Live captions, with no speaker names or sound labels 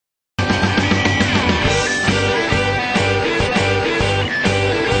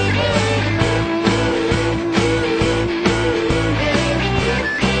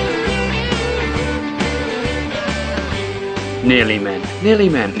Nearly Men, Nearly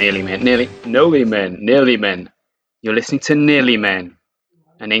Men, Nearly Men, Nearly Men. You're listening to Nearly Men,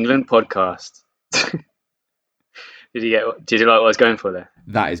 an England podcast. Did you like what I was going for there?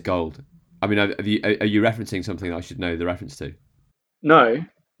 That is gold. I mean, are you referencing something that I should know the reference to? No,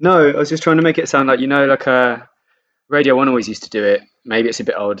 I was just trying to make it sound like, Radio 1 always used to do it. Maybe it's a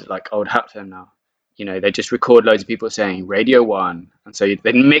bit old, like old hat term now. They just record loads of people saying Radio 1, and so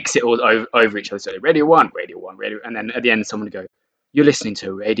they mix it all over each other. So Radio 1, Radio 1, Radio, and then at the end someone would go, "You're listening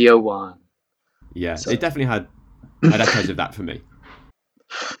to Radio 1." Yeah, so, it definitely had echoes of that for me.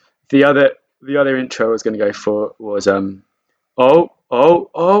 The other intro I was going to go for was oh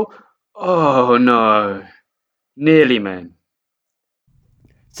no, Nearly Men.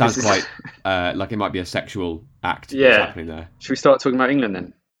 Sounds quite like it might be a sexual act that's happening there. Should we start talking about England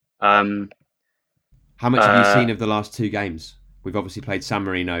then? How much have you seen of the last two games? We've obviously played San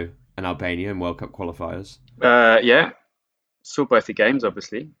Marino and Albania in World Cup qualifiers. Yeah, saw both the games.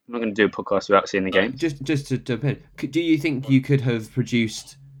 Obviously, I'm not going to do a podcast without seeing the game. Just to jump in, do you think you could have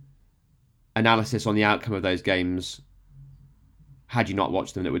produced analysis on the outcome of those games had you not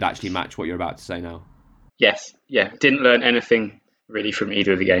watched them that would actually match what you're about to say now? Yes, yeah. Didn't learn anything really from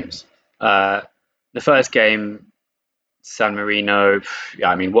either of the games. The first game, San Marino.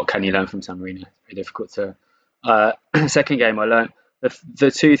 Yeah, I mean, what can you learn from San Marino? It's very difficult to. Second game, I learned the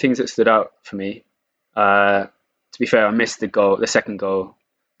two things that stood out for me. To be fair, I missed the second goal,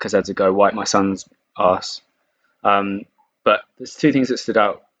 because I had to go wipe my son's arse. But there's two things that stood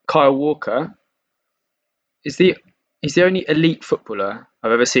out. Kyle Walker is the only elite footballer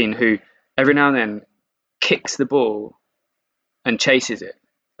I've ever seen who every now and then kicks the ball and chases it.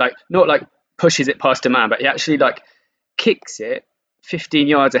 Like, not like pushes it past a man, but he actually like kicks it 15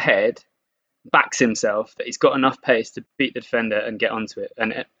 yards ahead, backs himself that he's got enough pace to beat the defender and get onto it.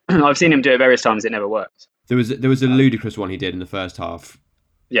 And I've seen him do it various times. It never works. There was a ludicrous one he did in the first half.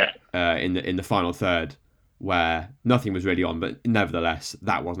 Yeah. In the final third, where nothing was really on, but nevertheless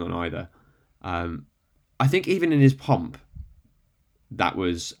that wasn't on either. I think even in his pomp, that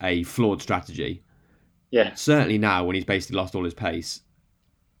was a flawed strategy. Yeah. Certainly now, when he's basically lost all his pace,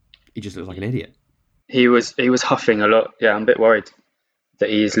 he just looks like an idiot. He was huffing a lot. Yeah, I'm a bit worried that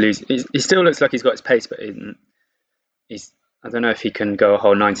he is losing. He still looks like he's got his pace, but he's. I don't know if he can go a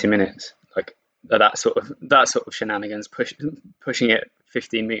whole 90 minutes like that sort of shenanigans, pushing it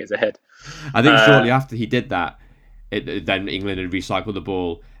 15 meters ahead. I think shortly after he did that, then England had recycled the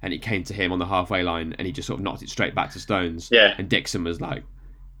ball, and it came to him on the halfway line, and he just sort of knocked it straight back to Stones. Yeah. And Dixon was like,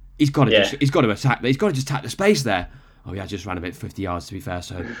 he's got to attack. He's got to just attack the space there. Oh yeah, I just ran a bit 50 yards to be fair,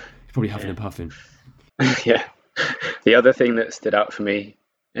 so he's probably huffing and puffing. Yeah. The other thing that stood out for me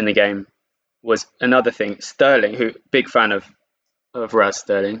in the game was another thing. Sterling, who big fan of Raz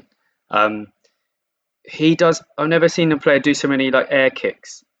Sterling. He does. I've never seen a player do so many like air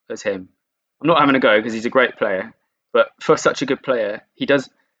kicks as him. I'm not having a go because he's a great player, but for such a good player, he does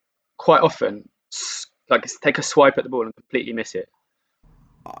quite often like take a swipe at the ball and completely miss it.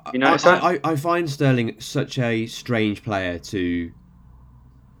 You notice that? I find Sterling such a strange player to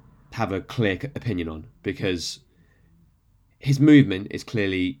have a clear opinion on, because his movement is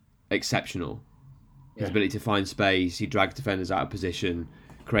clearly exceptional. His ability to find space, he drags defenders out of position,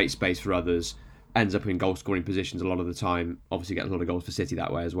 creates space for others, ends up in goal-scoring positions a lot of the time. Obviously gets a lot of goals for City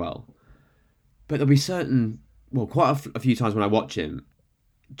that way as well. But there'll be quite a few times when I watch him,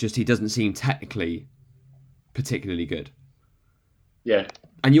 just he doesn't seem technically particularly good. Yeah.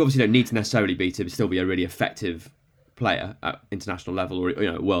 And you obviously don't need to necessarily be to still be a really effective player at international level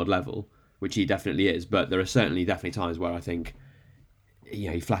or world level, which he definitely is. But there are definitely times where I think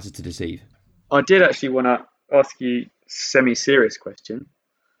he flatters to deceive. I did actually want to ask you a semi-serious question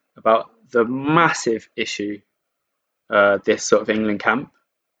about the massive issue this sort of England camp.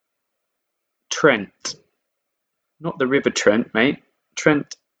 Trent. Not the River Trent, mate.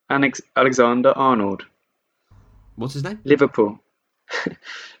 Trent Alexander-Arnold. What's his name? Liverpool.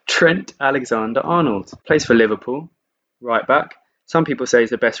 Trent Alexander-Arnold. Plays for Liverpool. Right back. Some people say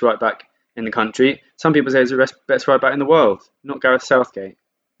he's the best right back in the country. Some people say he's the best right back in the world. Not Gareth Southgate.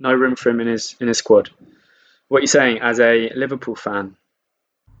 No room for him in his squad. What are you saying as a Liverpool fan?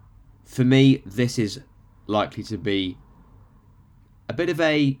 For me, this is likely to be a bit of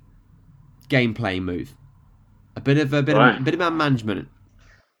a gameplay move, a bit of management.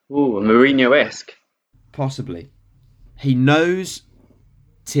 Ooh, Mourinho-esque. Possibly. He knows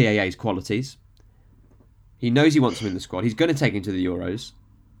TAA's qualities. He knows he wants him in the squad. He's going to take him to the Euros.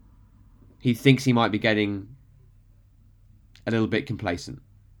 He thinks he might be getting a little bit complacent.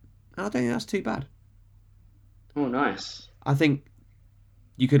 I don't think that's too bad. Oh, nice. I think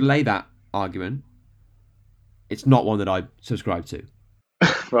you could lay that argument it's not one that I subscribe to.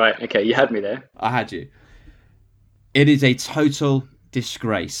 Right, okay, you had me there. I had you. It is a total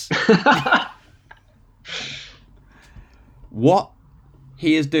disgrace. What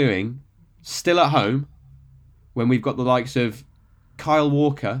he is doing still at home when we've got the likes of Kyle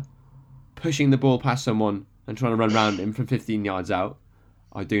Walker pushing the ball past someone and trying to run around him from 15 yards out,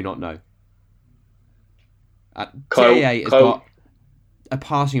 I do not know. TAA has got a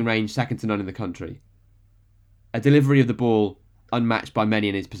passing range second to none in the country. A delivery of the ball unmatched by many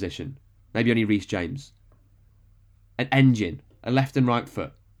in his position. Maybe only Reece James. An engine, a left and right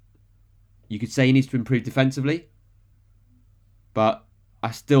foot. You could say he needs to improve defensively, but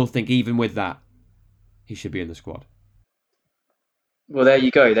I still think even with that, he should be in the squad. Well, there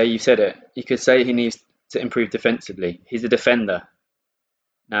you go. There you said it. You could say he needs to improve defensively. He's a defender.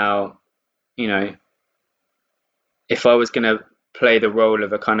 Now, you know, if I was going to play the role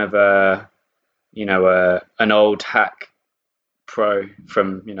of a kind of an old hack pro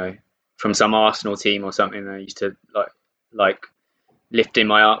from some Arsenal team or something, I used to like lifting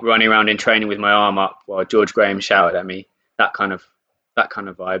my arm, running around in training with my arm up while George Graham shouted at me. That kind of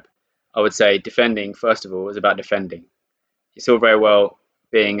vibe. I would say defending, first of all, is about defending. It's all very well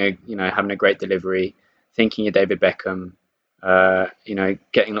being having a great delivery, thinking you're David Beckham,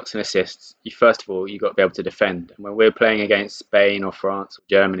 getting lots of assists. First of all, you've got to be able to defend. And when we're playing against Spain or France or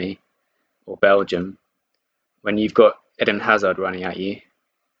Germany or Belgium, when you've got Eden Hazard running at you,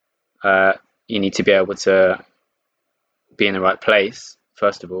 you need to be able to be in the right place,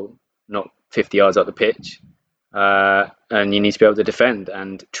 first of all, not 50 yards up the pitch. And you need to be able to defend.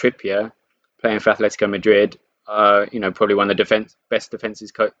 And Trippier, playing for Atletico Madrid, probably one of the best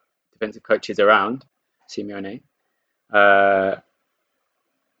defensive coaches around, Simeone,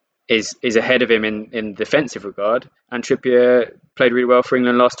 is ahead of him in defensive regard. And Trippier played really well for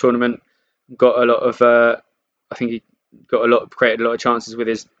England last tournament. Got a lot of, created a lot of chances with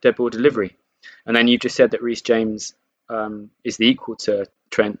his dead ball delivery. And then you've just said that Reece James is the equal to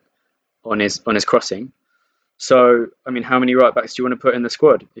Trent on his crossing. So, I mean, how many right backs do you want to put in the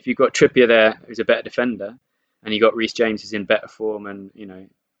squad? If you've got Trippier there, who's a better defender, and you got Reece James, who's in better form and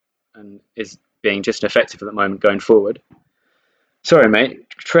is being just effective at the moment going forward. Sorry, mate,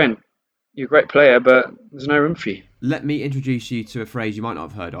 Trent, you're a great player, but there's no room for you. Let me introduce you to a phrase you might not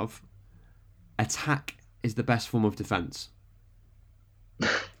have heard of. Attack is the best form of defence.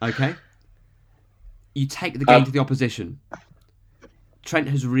 Okay? You take the game to the opposition. Trent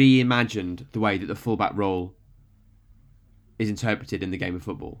has reimagined the way that the fullback role is interpreted in the game of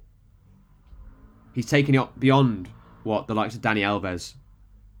football. He's taken it beyond what the likes of Dani Alves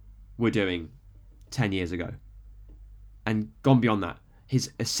were doing 10 years ago and gone beyond that.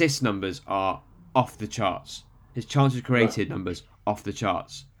 His assist numbers are off the charts. His chances created numbers off the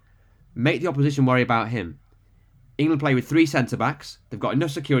charts. Make the opposition worry about him. England play with 3 centre-backs. They've got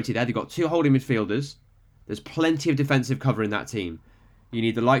enough security there. They've got 2 holding midfielders. There's plenty of defensive cover in that team. You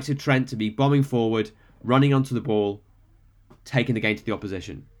need the likes of Trent to be bombing forward, running onto the ball, taking the game to the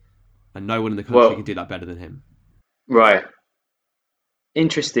opposition. And no one in the country can do that better than him. Right.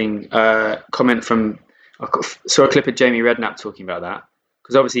 Interesting comment from... I saw a clip of Jamie Redknapp talking about that.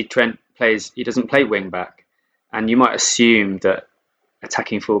 Because obviously Trent he doesn't play wing-back. And you might assume that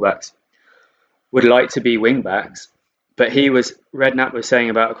attacking fullbacks would like to be wing-backs. But Redknapp was talking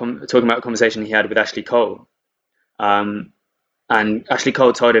about a conversation he had with Ashley Cole. And Ashley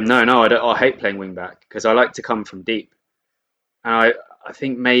Cole told him, no, I hate playing wing-back because I like to come from deep. And I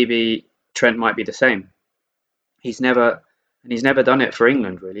think maybe Trent might be the same. He's never done it for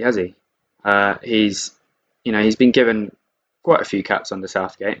England, really, has he? He's been given quite a few caps under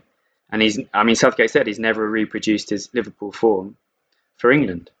Southgate, and Southgate said he's never reproduced his Liverpool form for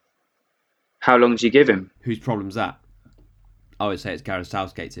England. How long do you give him? Whose problem's that? I would say it's Gareth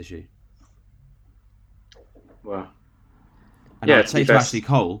Southgate's issue. Well, and I'd say to Ashley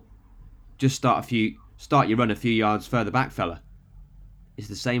Cole, just start your run a few yards further back, fella. It's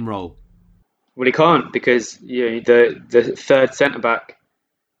the same role. Well, he can't because the third centre back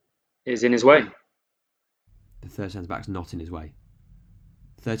is in his way. The third centre back's not in his way.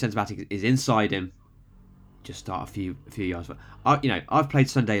 The third centre back is inside him. Just start a few yards. I've played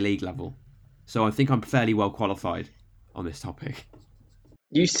Sunday League level, so I think I'm fairly well qualified on this topic.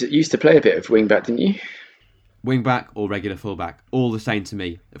 You used to play a bit of wing back, didn't you? Wing back or regular full back, all the same to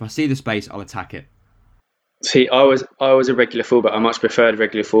me. If I see the space, I'll attack it. See, I was a regular fullback. I much preferred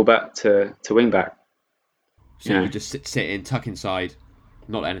regular fullback to wing back. So you just sit in, tuck inside,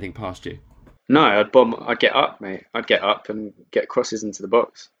 not let anything past you. No, I'd get up, mate. I'd get up and get crosses into the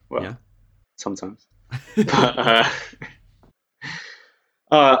box. Well, yeah. Sometimes. But,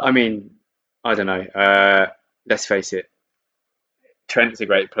 I don't know. let's face it, Trent's a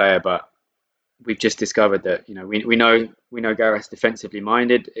great player, but we've just discovered that we know Gareth's defensively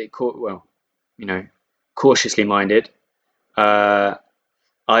minded. Cautiously minded. I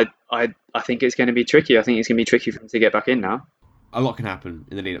think it's going to be tricky. I think it's going to be tricky for him to get back in now. A lot can happen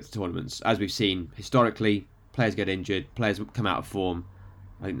in the lead up to tournaments, as we've seen historically. Players get injured, players come out of form.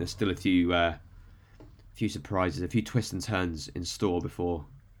 I think there's still a few surprises, a few twists and turns in store before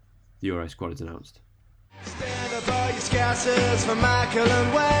the Euro squad is announced. Stand up all your scousers for Michael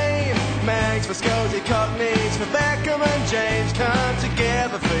and Wayne, Mangs for Scousy, Cockneys for Beckham and James. Come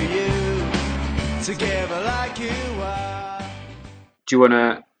together for you, together like you are. Do you want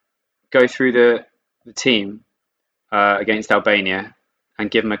to go through the team against Albania and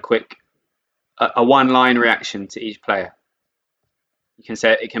give them a quick, a one-line reaction to each player? You can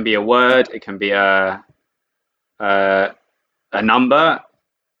say it can be a word, it can be a number,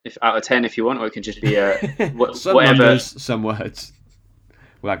 if out of 10 if you want, or it can just be some whatever. Numbers, some words.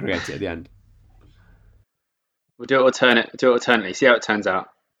 We'll aggregate it at the end. We'll do it alternately. See how it turns out.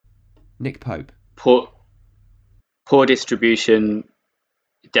 Nick Pope. Poor distribution.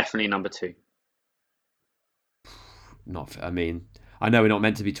 Definitely number 2. I know we're not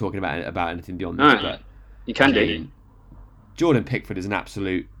meant to be talking about anything beyond this, but you can do. Jordan Pickford is an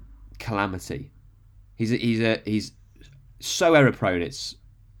absolute calamity. He's so error prone. It's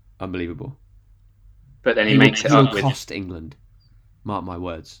unbelievable. But then he makes it up with. Cost England. Mark my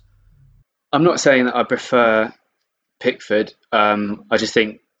words. I'm not saying that I prefer Pickford. I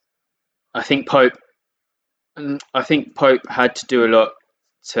think Pope had to do a lot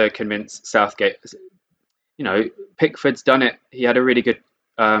to convince Southgate. Pickford's done it. He had a really good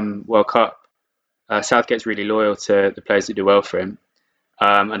World Cup. Southgate's really loyal to the players that do well for him.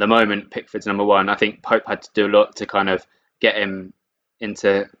 At the moment, Pickford's number 1. I think Pope had to do a lot to kind of get him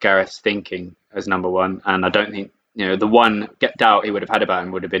into Gareth's thinking as number 1. And I don't think, the one doubt he would have had about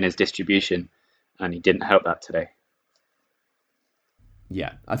him would have been his distribution. And he didn't help that today.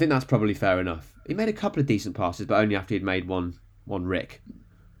 Yeah, I think that's probably fair enough. He made a couple of decent passes, but only after he'd made one rick.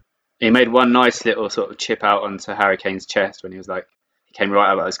 He made one nice little sort of chip out onto Harry Kane's chest when he came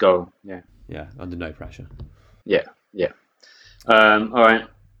right out his goal. Yeah. Yeah, under no pressure. Yeah. All right.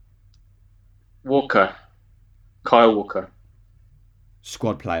 Kyle Walker.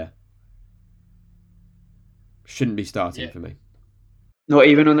 Squad player. Shouldn't be starting for me. Not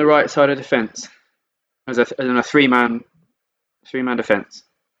even on the right side of defence. As a 3-man defence.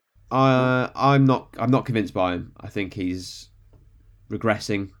 I'm not convinced by him. I think he's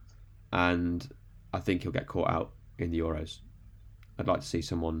regressing, and I think he'll get caught out in the Euros. I'd like to see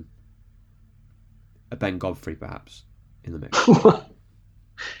someone, a Ben Godfrey perhaps, in the mix.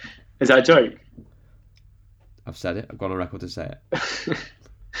 Is that a joke? I've said it. I've gone on record to say it.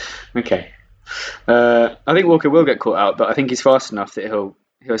 Okay. I think Walker will get caught out, but I think he's fast enough that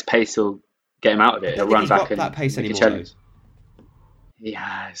his pace will get him out of it. He'll run back and that pace make a anymore. challenge. He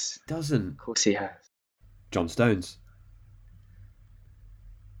has. Doesn't. Of course he has. John Stones.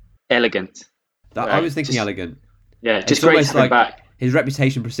 Elegant. I was thinking elegant. Yeah, just great to have him back. His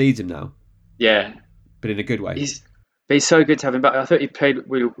reputation precedes him now. Yeah. But in a good way. He's so good to have him back. I thought he played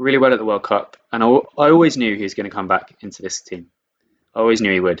really well at the World Cup, and I always knew he was going to come back into this team. I always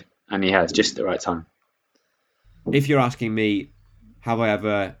knew he would, and he has, just at the right time. If you're asking me, have I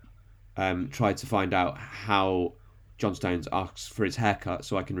ever tried to find out how John Stones asks for his haircut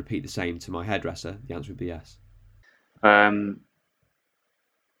so I can repeat the same to my hairdresser, the answer would be yes. Harry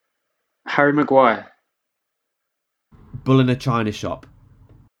Maguire. Bull in a china shop.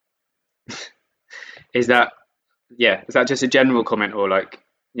 Is that just a general comment, or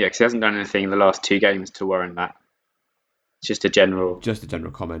because he hasn't done anything in the last 2 games to warrant that? It's just a general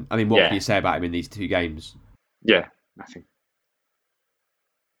comment. I mean, what can you say about him in these 2 games? Yeah, nothing.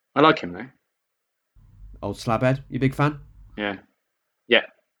 I like him though. Old Slabhead, you a big fan? Yeah.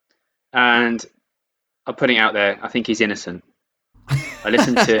 And I'm putting it out there. I think he's innocent. I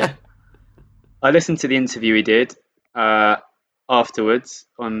listened to the interview he did afterwards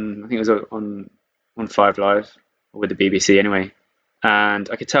on, I think it was on 5 Live, or with the BBC anyway, and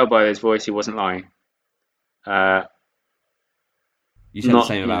I could tell by his voice he wasn't lying. You said the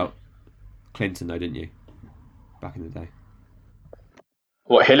same about Clinton though, didn't you? Back in the day.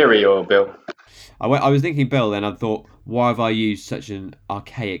 What, Hillary or Bill? I was thinking Bill, then I thought, why have I used such an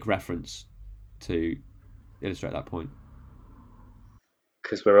archaic reference to illustrate that point?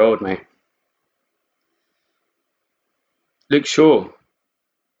 Because we're old, mate. Luke Shaw.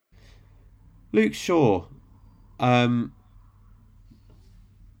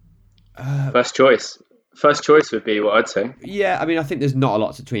 First choice would be what I'd say. Yeah, I mean, I think there's not a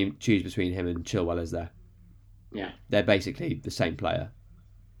lot to choose between him and Chilwell, is there? Yeah. They're basically the same player.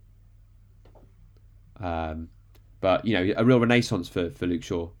 But a real renaissance for Luke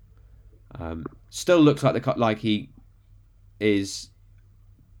Shaw. Still looks like he is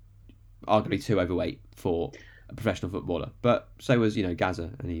arguably too overweight for a professional footballer, but so was Gaza,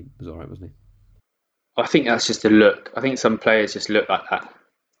 and he was all right, wasn't he? I think that's just a look. I think some players just look like that.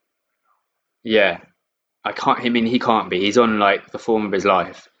 Yeah, he can't be. He's on like the form of his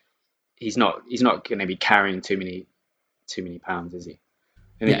life. He's not going to be carrying too many pounds, is he?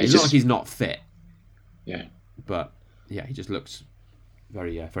 It's not like he's not fit. Yeah, but yeah, he just looks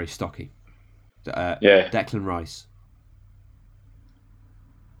very very stocky. Yeah. Declan Rice.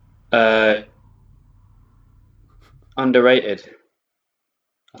 Underrated.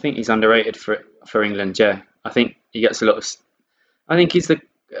 I think he's underrated for England. Yeah, I think he gets a lot of. I think he's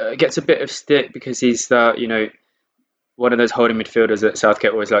gets a bit of stick because he's one of those holding midfielders that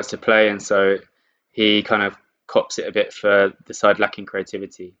Southgate always likes to play, and so he kind of cops it a bit for the side lacking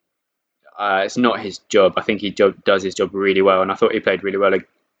creativity. It's not his job. I think he does his job really well, and I thought he played really well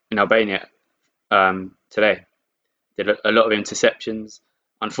in Albania today. Did a lot of interceptions.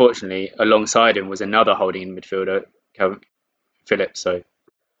 Unfortunately, alongside him was another holding midfielder, Calvin Phillips. So,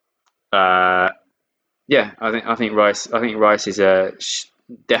 I think Rice is a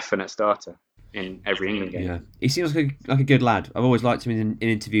definite starter in every England game. Yeah, he seems like a good lad. I've always liked him in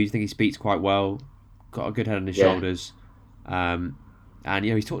interviews. I think he speaks quite well. Got a good head on his shoulders. And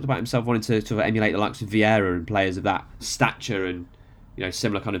he's talked about himself wanting to sort of emulate the likes of Vieira and players of that stature and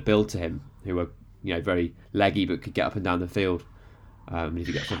similar kind of build to him, who are very leggy but could get up and down the field. And if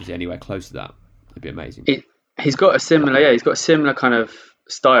he gets obviously anywhere close to that, it'd be amazing. He's got a similar kind of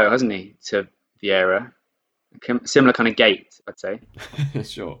style, hasn't he, to Vieira? Similar kind of gait, I'd say.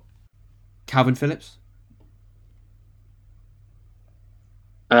 Sure. Calvin Phillips?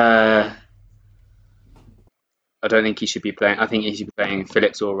 I don't think he should be playing. I think he should be playing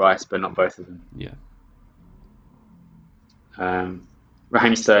Phillips or Rice, but not both of them. Yeah.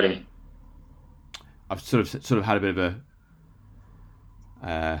 Raheem Sterling. I've sort of had a bit of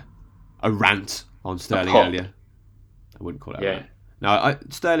a rant on Sterling earlier. I wouldn't call it. Yeah. No,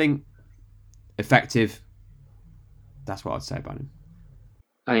 Sterling, effective. That's what I'd say about him.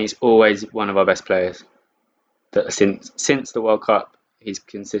 I think he's always one of our best players. That since the World Cup, he's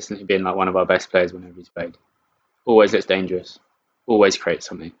consistently been like one of our best players whenever he's played. Always looks dangerous. Always creates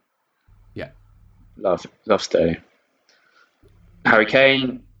something. Yeah. Love Sterling. Harry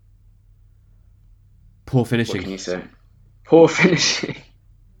Kane. Poor finishing. What can you say? Poor finishing.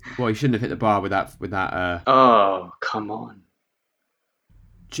 Well, he shouldn't have hit the bar with that. Oh, come on.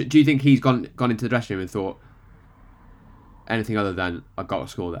 Do you think he's gone into the dressing room and thought anything other than I've got to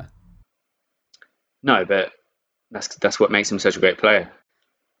score there? No, but that's what makes him such a great player.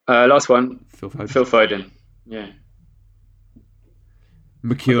 Last one, Phil Foden. Yeah.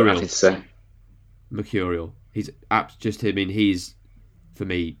 Mercurial. He's apt just him. I mean, he's for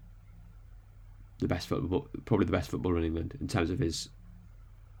me probably the best footballer in England in terms of his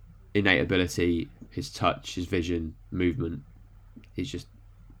innate ability, his touch, his vision, movement. He's just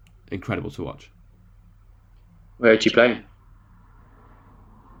incredible to watch. Where did you play him?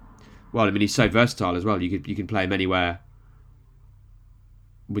 Well, I mean, he's so versatile as well. You can play him anywhere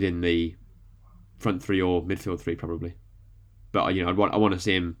within the front three or midfield three, probably. But I want to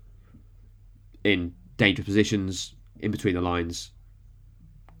see him in dangerous positions, in between the lines,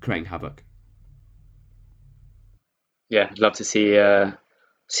 creating havoc. Yeah, I'd love to see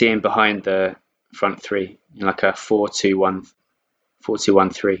him behind the front three in like a 4-2-1,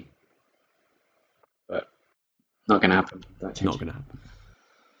 4-2-1-3. But not going to happen. Not going to happen.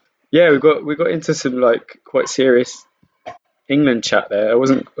 Yeah, we got into some like quite serious England chat there. I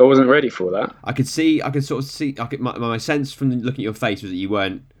wasn't ready for that. My sense from looking at your face was that you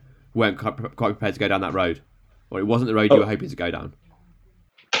weren't quite prepared to go down that road, or it wasn't the road you were hoping to go down.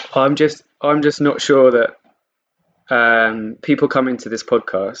 I'm just not sure that people coming to this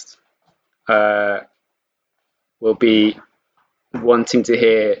podcast will be wanting to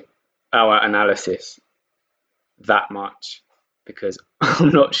hear our analysis that much, because I'm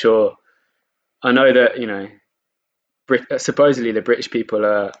not sure. I know that supposedly the British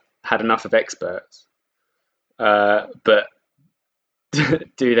people had enough of experts, but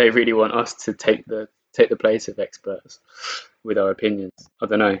do they really want us to take the place of experts with our opinions? I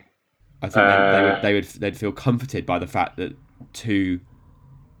don't know. I think they'd feel comforted by the fact that two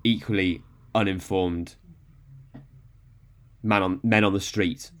equally uninformed men on the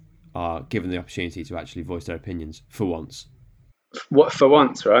street are given the opportunity to actually voice their opinions for once. What for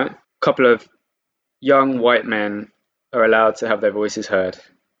once, right? A couple of young white men are allowed to have their voices heard.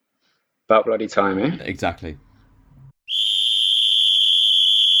 About bloody time, eh? Exactly.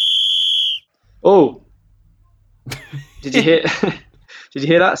 Oh, did you hear? Did you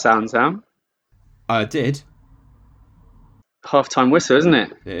hear that sound, Sam? I did. Half-time whistle, isn't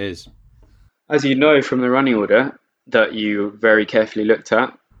it? It is. As you know from the running order that you very carefully looked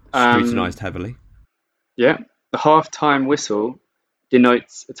at. Scrutinised heavily. Yeah, the half-time whistle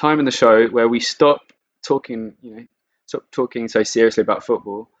denotes a time in the show where we stop talking, stop talking so seriously about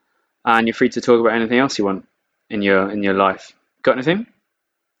football, and you're free to talk about anything else you want in your life. Got anything?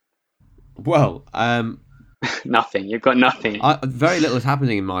 Well, Nothing. You've got nothing. very little is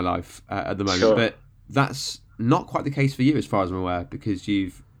happening in my life at the moment, Sure. but that's not quite the case for you, as far as I'm aware, because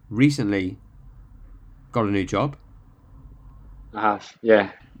you've recently got a new job. I have.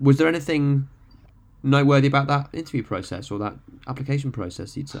 Yeah. Was there anything noteworthy about that interview process or that application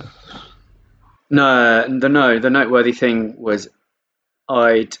process, you'd say? No. The noteworthy thing was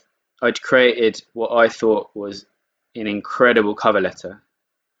I'd created what I thought was an incredible cover letter.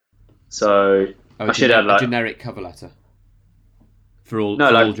 So I should have a like generic cover letter for all No,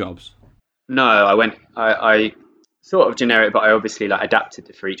 for like- all jobs. No, I sort of generic, but I obviously like adapted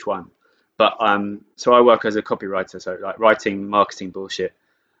it for each one. But so I work as a copywriter, so like writing marketing bullshit,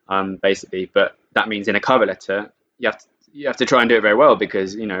 basically. But that means in a cover letter, you have to try and do it very well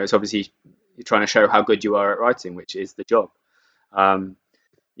because it's obviously you're trying to show how good you are at writing, which is the job.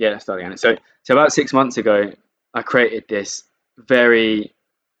 Yeah, let's start again. So about 6 months ago, I created this very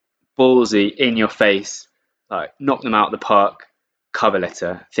ballsy, in your face, like knock them out of the park cover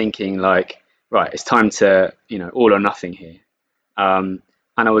letter, thinking like, right, it's time to all or nothing here. And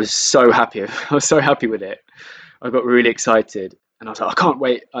I was so happy. I was so happy with it. I got really excited, and I was like, I can't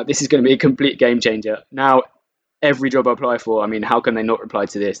wait. This is going to be a complete game changer. Now, every job I apply for, I mean, how can they not reply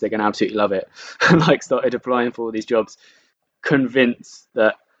to this? They're going to absolutely love it. Like, started applying for all these jobs, convinced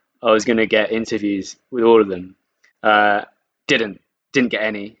that I was going to get interviews with all of them. Didn't get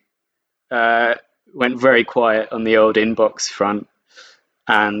any. Went very quiet on the old inbox front,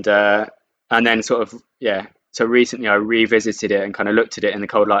 and then sort of So recently I revisited it and kind of looked at it in the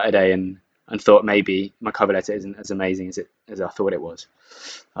cold light of day and thought maybe my cover letter isn't as amazing as I thought it was.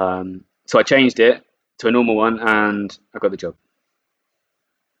 So I changed it to a normal one and I got the job.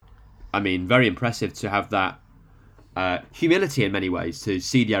 I mean, very impressive to have that humility in many ways, to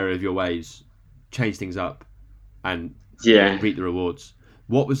see the error of your ways, change things up, and reap the rewards.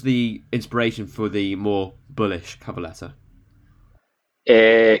 What was the inspiration for the more bullish cover letter?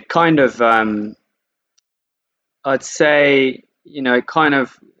 It kind of, I'd say, kind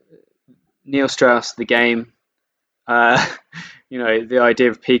of Neil Strauss, The Game, the idea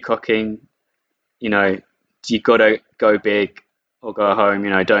of peacocking, you got to go big or go home,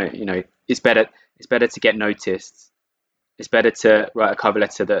 it's better to get noticed. It's better to write a cover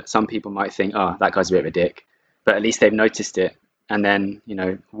letter that some people might think, oh, that guy's a bit of a dick, but at least they've noticed it. And then,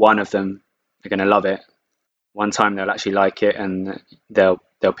 one of them are going to love it. One time they'll actually like it and they'll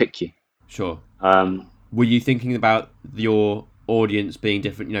pick you. Sure. Were you thinking about your audience being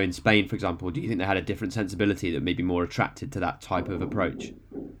different? In Spain, for example, do you think they had a different sensibility that may be more attracted to that type of approach?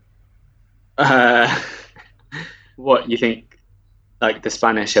 What you think? Like the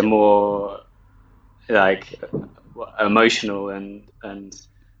Spanish are more like emotional and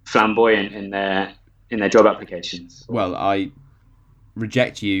flamboyant in their job applications? Well, I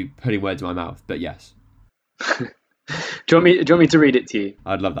reject you putting words in my mouth, but yes. Do you want me to read it to you?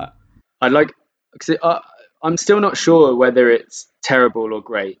 I'd love that. I'm still not sure whether it's terrible or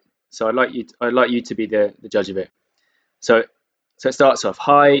great, so I'd like you to be the judge of it. So it starts off,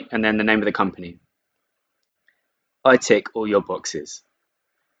 hi, and then the name of the company. I tick all your boxes.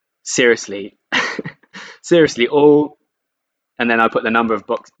 Seriously, all, and then I put the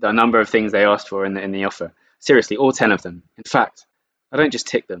number of things they asked for in the offer. Seriously, all 10 of them. In fact, I don't just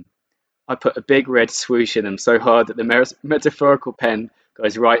tick them. I put a big red swoosh in them so hard that the metaphorical pen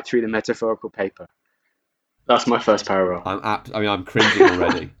goes right through the metaphorical paper. That's my first paragraph. I'm cringing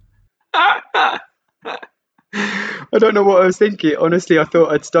already. I don't know what I was thinking. Honestly, I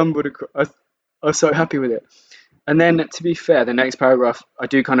thought I'd stumbled across. I was so happy with it. And then, to be fair, the next paragraph, I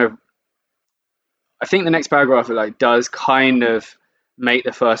think the next paragraph does kind of make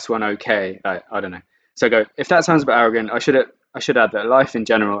the first one okay. I don't know. So I go, if that sounds a bit arrogant, I should add that life in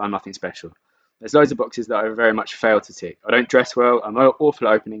general, I'm nothing special. There's loads of boxes that I very much fail to tick. I don't dress well. I'm awful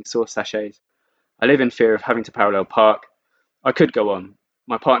at opening sauce sachets. I live in fear of having to parallel park. I could go on.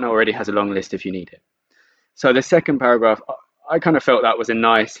 My partner already has a long list if you need it. So the second paragraph, I kind of felt that was a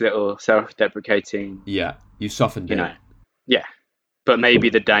nice little self-deprecating. Yeah, you softened it. Yeah, but maybe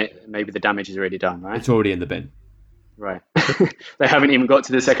the damage is already done, right? It's already in the bin. Right. They haven't even got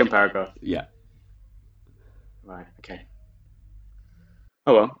to the second paragraph. Yeah. Right. Okay.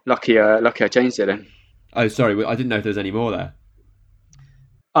 Oh well, lucky I changed it then. Oh, sorry, I didn't know if there was any more there.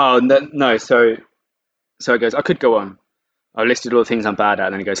 Oh no, so it goes. I could go on. I listed all the things I'm bad at,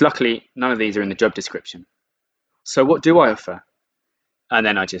 and then he goes. Luckily, none of these are in the job description. So what do I offer? And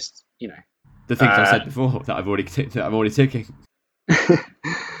then I just, The things I said before that I've already ticked, that I'm already ticking.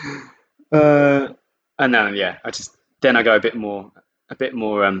 and then I go a bit more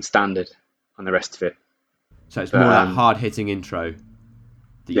standard on the rest of it. So it's more that hard hitting intro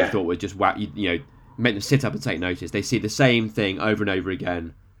that you thought would just make them sit up and take notice. They see the same thing over and over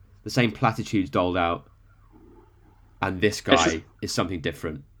again, the same platitudes doled out, and this guy is something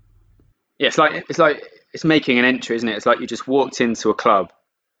different. Yeah, it's making an entry, isn't it? It's like you just walked into a club,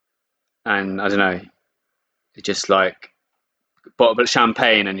 and I don't know, it's just like bottle of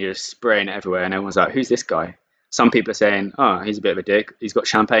champagne, and you're just spraying it everywhere, and everyone's like, "Who's this guy?" Some people are saying, "Oh, he's a bit of a dick. He's got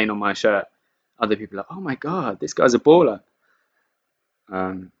champagne on my shirt." Other people are like, "Oh my god, this guy's a baller."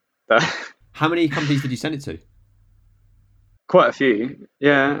 But how many companies did you send it to? Quite a few,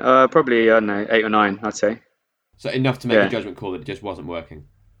 yeah. Probably I don't know, 8 or 9, I'd say. So enough to make a judgment call that it just wasn't working.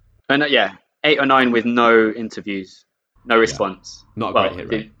 And 8 or 9 with no interviews, no response. Not a great hit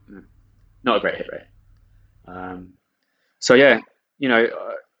rate. Not a great hit rate. So yeah,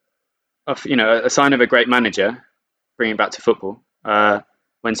 a sign of a great manager, bringing it back to football.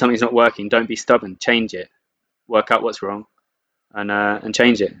 When something's not working, don't be stubborn. Change it. Work out what's wrong, and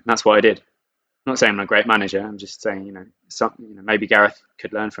change it. And that's what I did. I'm not saying I'm a great manager. I'm just saying, maybe Gareth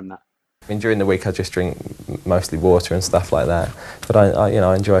could learn from that. I mean, during the week I just drink mostly water and stuff like that. But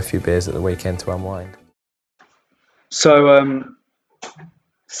I enjoy a few beers at the weekend to unwind. So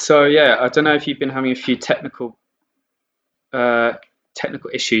yeah, I don't know if you've been having a few technical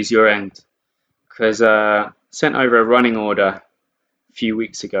issues your end, because sent over a running order a few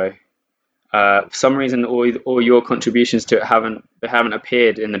weeks ago. For some reason, all your contributions to it haven't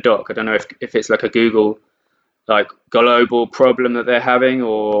appeared in the doc. I don't know if it's like a Google global problem that they're having,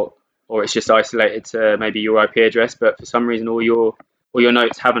 or it's just isolated to maybe your IP address. But for some reason, all your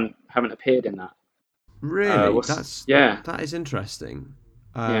notes haven't appeared in that. Really, that is interesting.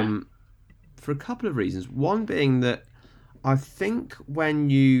 For a couple of reasons. One being that I think when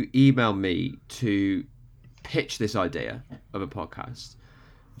you emailed me to pitch this idea of a podcast,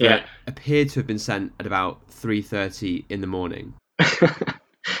 that appeared to have been sent at about 3:30 in the morning.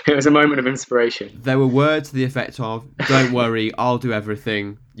 It was a moment of inspiration. There were words to the effect of, "Don't worry, I'll do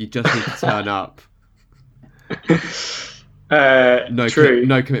everything. You just need to turn up." No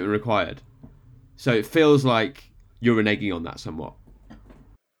commitment required. So it feels like you're reneging on that somewhat.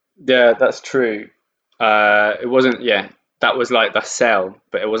 Yeah, that's true. It wasn't. Yeah, that was like the sell,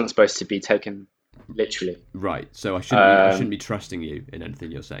 but it wasn't supposed to be taken literally. Right. So I shouldn't be trusting you in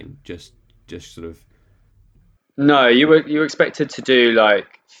anything you're saying. Just sort of. No, you were expected to do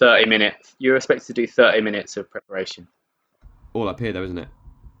 30 minutes. You were expected to do 30 minutes of preparation. All up here, though, isn't it?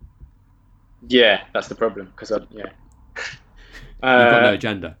 Yeah, that's the problem. Because You've got no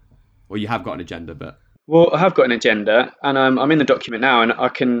agenda, or you have got an agenda, but. Well, I have got an agenda, and I'm in the document now, and I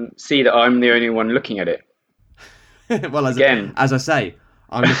can see that I'm the only one looking at it. Well, as I say,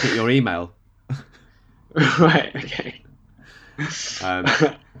 I'm looking at your email. Right. Okay.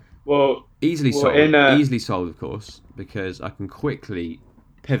 Well, easily solved, of course, because I can quickly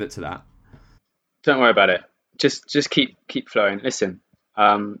pivot to that. Don't worry about it. Just keep flowing. Listen,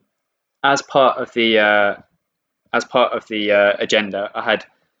 as part of the agenda, I had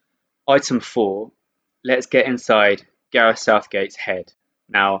item 4. Let's get inside Gareth Southgate's head.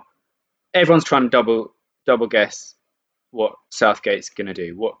 Now, everyone's trying to double guess what Southgate's going to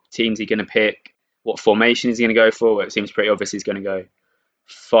do. What team's he going to pick? What formation is he going to go for? Well, it seems pretty obvious he's going to go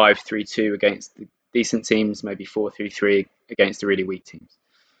 5-3-2 against the decent teams, maybe 4-3-3 against the really weak teams.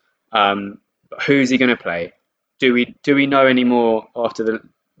 But who's he going to play? Do we know any more after the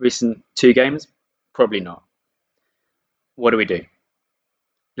recent 2 games? Probably not. What do we do?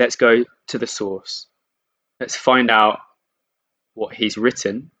 Let's go to the source. Let's find out what he's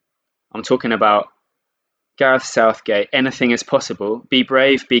written. I'm talking about Gareth Southgate, Anything is Possible. Be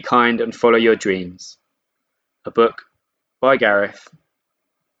brave, be kind, and follow your dreams. A book by Gareth,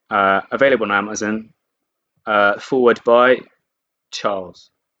 available on Amazon, forward by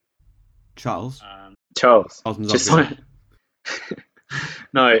Charles. Charles? Charles.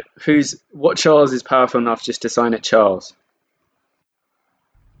 No, what Charles is powerful enough just to sign it Charles?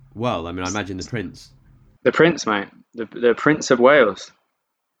 Well, I mean, I imagine the Prince. The Prince, mate. The Prince of Wales.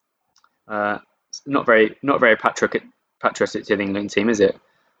 Not very patriotic to the England team, is it?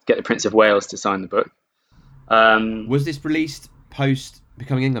 Get the Prince of Wales to sign the book. Was this released post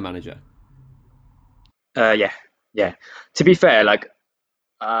becoming England manager? Yeah. To be fair,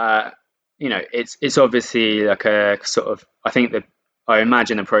 it's obviously like a sort of. I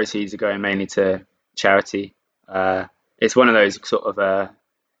imagine the proceeds are going mainly to charity. It's one of those sort of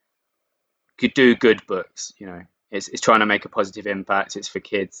could do good books. It's trying to make a positive impact. It's for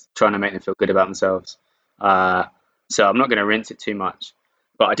kids, trying to make them feel good about themselves. So I'm not going to rinse it too much,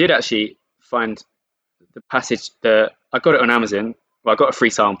 but I did actually find the passage that I got it on Amazon. Well, I got a free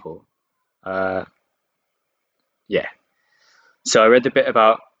sample. Yeah. So I read the bit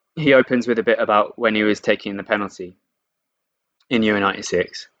about. He opens with a bit about when he was taking the penalty in Euro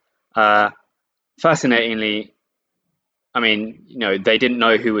 '96. Fascinatingly, I mean, they didn't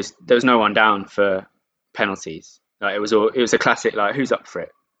know who was. There was no one down for penalties. Like it was a classic. Like who's up for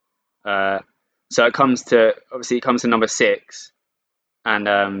it? So it comes to number 6,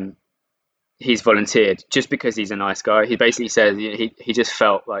 and he's volunteered just because he's a nice guy. He basically says he just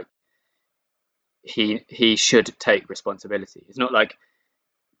felt like he should take responsibility. It's not like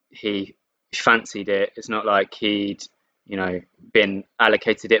he fancied it. It's not like he'd been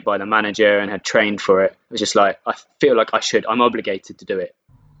allocated it by the manager and had trained for it. It was just like, I feel like I'm obligated to do it.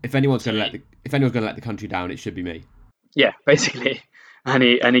 If anyone's going to let the country down, it should be me. Yeah, basically. And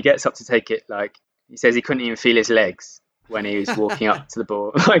he gets up to take it. Like he says, he couldn't even feel his legs when he was walking up to the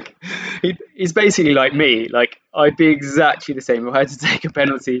ball. Like he's basically like me. Like I'd be exactly the same if I had to take a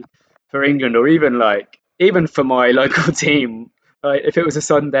penalty for England, or even for my local team. Like if it was a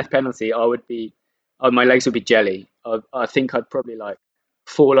sudden death penalty, my legs would be jelly. I think I'd probably like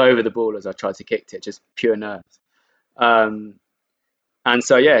fall over the ball as I tried to kick it, just pure nerves. And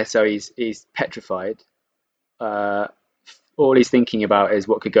so he's petrified. All he's thinking about is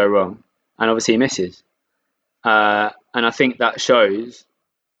what could go wrong, and obviously he misses. And I think that shows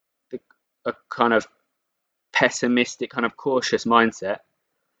a kind of pessimistic, kind of cautious mindset,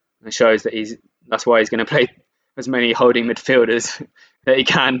 and shows that that's why he's going to play as many holding midfielders that he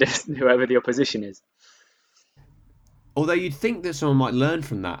can, whoever the opposition is. Although you'd think that someone might learn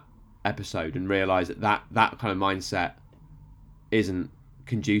from that episode and realise that kind of mindset isn't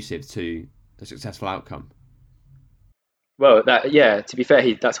conducive to a successful outcome. Well, to be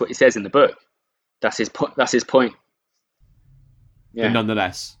fair, that's what he says in the book. That's his point. Yeah. But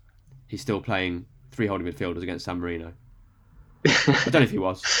nonetheless, he's still playing 3 holding midfielders against San Marino. I don't know if he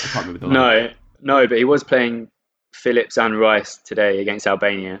was. I can't remember the line. No, but he was playing Phillips and Rice today against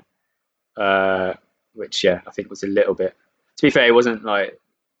Albania, which I think was a little bit. To be fair, it's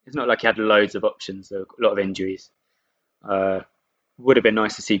not like he had loads of options. There were a lot of injuries. Would have been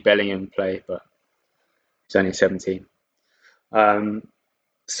nice to see Bellingham play, but he's only 17. I'm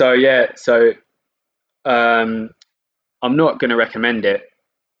not going to recommend it,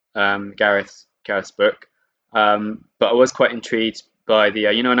 Gareth's book, but I was quite intrigued by the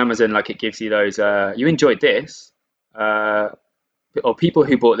on Amazon, like it gives you those you enjoyed this, or people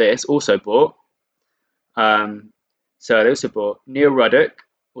who bought this also bought. So they also bought Neil Ruddock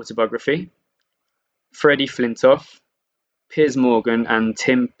autobiography, Freddie Flintoff, Piers Morgan, and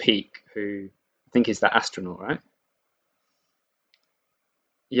Tim Peake, who I think is that astronaut, right?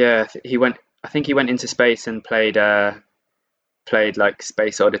 Yeah, he went into space and played like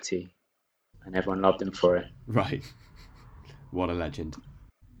Space Oddity, and everyone loved him for it. Right. What a legend.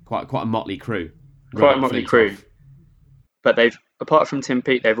 Quite a motley crew. Quite a motley crew. But apart from Tim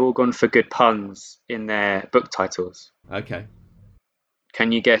Peake, they've all gone for good puns in their book titles. Okay.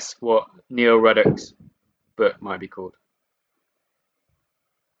 Can you guess what Neil Ruddock's book might be called?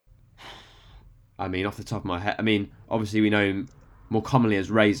 I mean, off the top of my head, obviously we know him more commonly as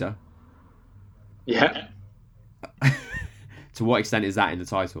Razor. Yeah. To what extent is that in the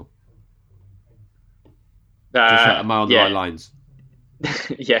title? Am I on the right lines?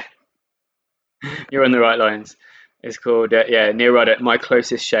 Yeah. You're on the right lines. It's called, Neil Ruddock, My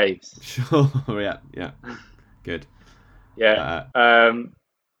Closest Shaves. Sure, yeah. Good. Yeah.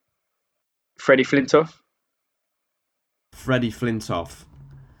 Freddie Flintoff. Freddie Flintoff.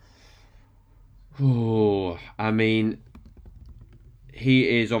 Oh,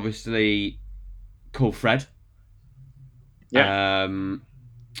 he is obviously called Fred. Yeah.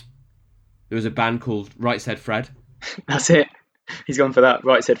 There was a band called Right Said Fred. That's it. He's gone for that.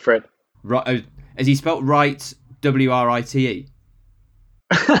 Right Said Fred. Right. Is he spelt right? WRITE?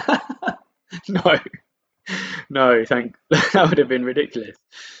 No. That would have been ridiculous.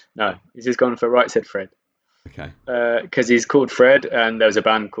 No, he's just gone for Right Said Fred. Okay. Because he's called Fred, and there was a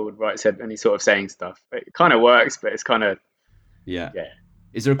band called Right Said, and he's sort of saying stuff. It kind of works, but it's kind of yeah.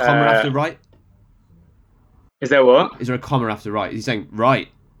 Is there a comma after right? Is there what? Is there a comma after right? Is he saying right?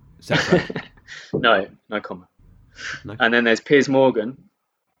 Said Fred? No comma. No. And then there's Piers Morgan.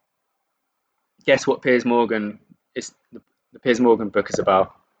 Guess what Piers Morgan is? the Piers Morgan book is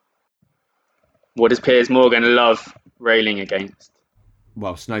about. What does Piers Morgan love railing against?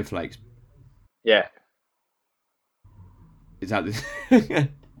 Well, snowflakes. Yeah. Is that the...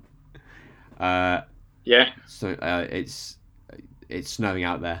 Yeah. So it's snowing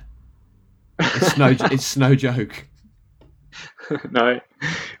out there. It's snow joke. No,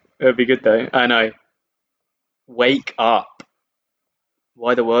 it would be good though. I know. Wake Up.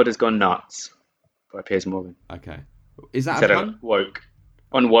 Why the World Has Gone Nuts by Piers Morgan. Okay. Is that Instead a pun? of woke.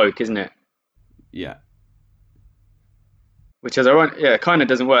 On woke, isn't it? Yeah. Which is ironic. Yeah, it kind of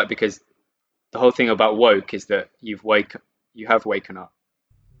doesn't work because the whole thing about woke is that you have woken up.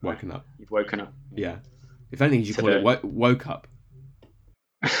 Woken up. You've woken up. Yeah. If anything, you So call it woke up.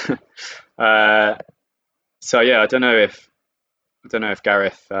 So yeah, I don't know if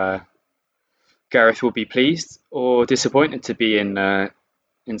Gareth will be pleased or disappointed to be in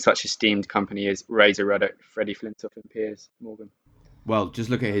such esteemed company as Razor Ruddock, Freddie Flintoff, and Piers Morgan. Well, just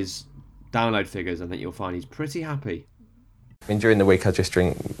look at his download figures. I think you'll find he's pretty happy. I mean, during the week I just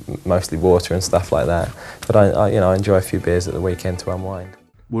drink mostly water and stuff like that. But I enjoy a few beers at the weekend to unwind.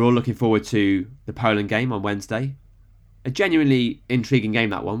 We're all looking forward to the Poland game on Wednesday. A genuinely intriguing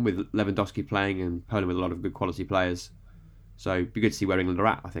game, that one, with Lewandowski playing and Poland with a lot of good quality players. So it'd be good to see where England are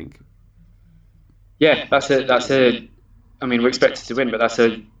at, I think. Yeah, that's a. I mean, we're expected to win, but that's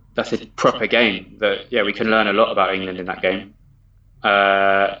a proper game. That we can learn a lot about England in that game.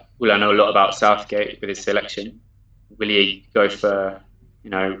 We'll learn a lot about Southgate with his selection. Will he go for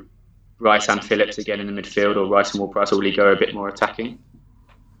Rice and Phillips again in the midfield, or Rice and Ward-Prowse, or will he go a bit more attacking?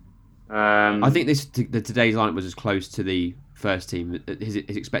 I think today's lineup was as close to the first team, his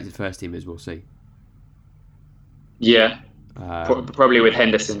expected first team, as we'll see. Yeah, probably with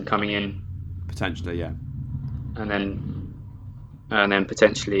Henderson coming in potentially, yeah, and then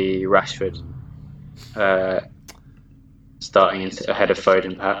potentially Rashford starting ahead of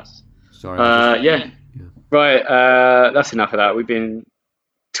Foden, perhaps. Sorry. Yeah. Right. That's enough of that. We've been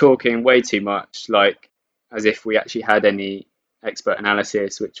talking way too much, like as if we actually had any expert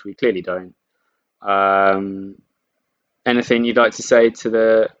analysis, which we clearly don't. Anything you'd like to say to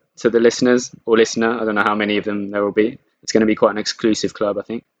the listeners or listener? I don't know how many of them there will be. It's going to be quite an exclusive club, I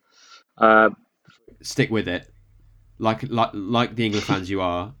think. Stick with it, like the England fans you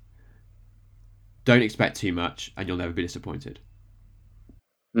are. Don't expect too much, and you'll never be disappointed.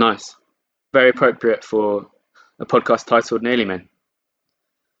 Nice, very appropriate for a podcast titled Nearly Men.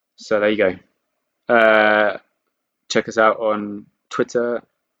 So there you go. Check us out on Twitter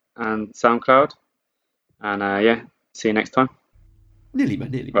and SoundCloud. And see you next time. Nearly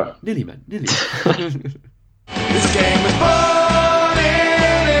man. Right. Nearly man. This game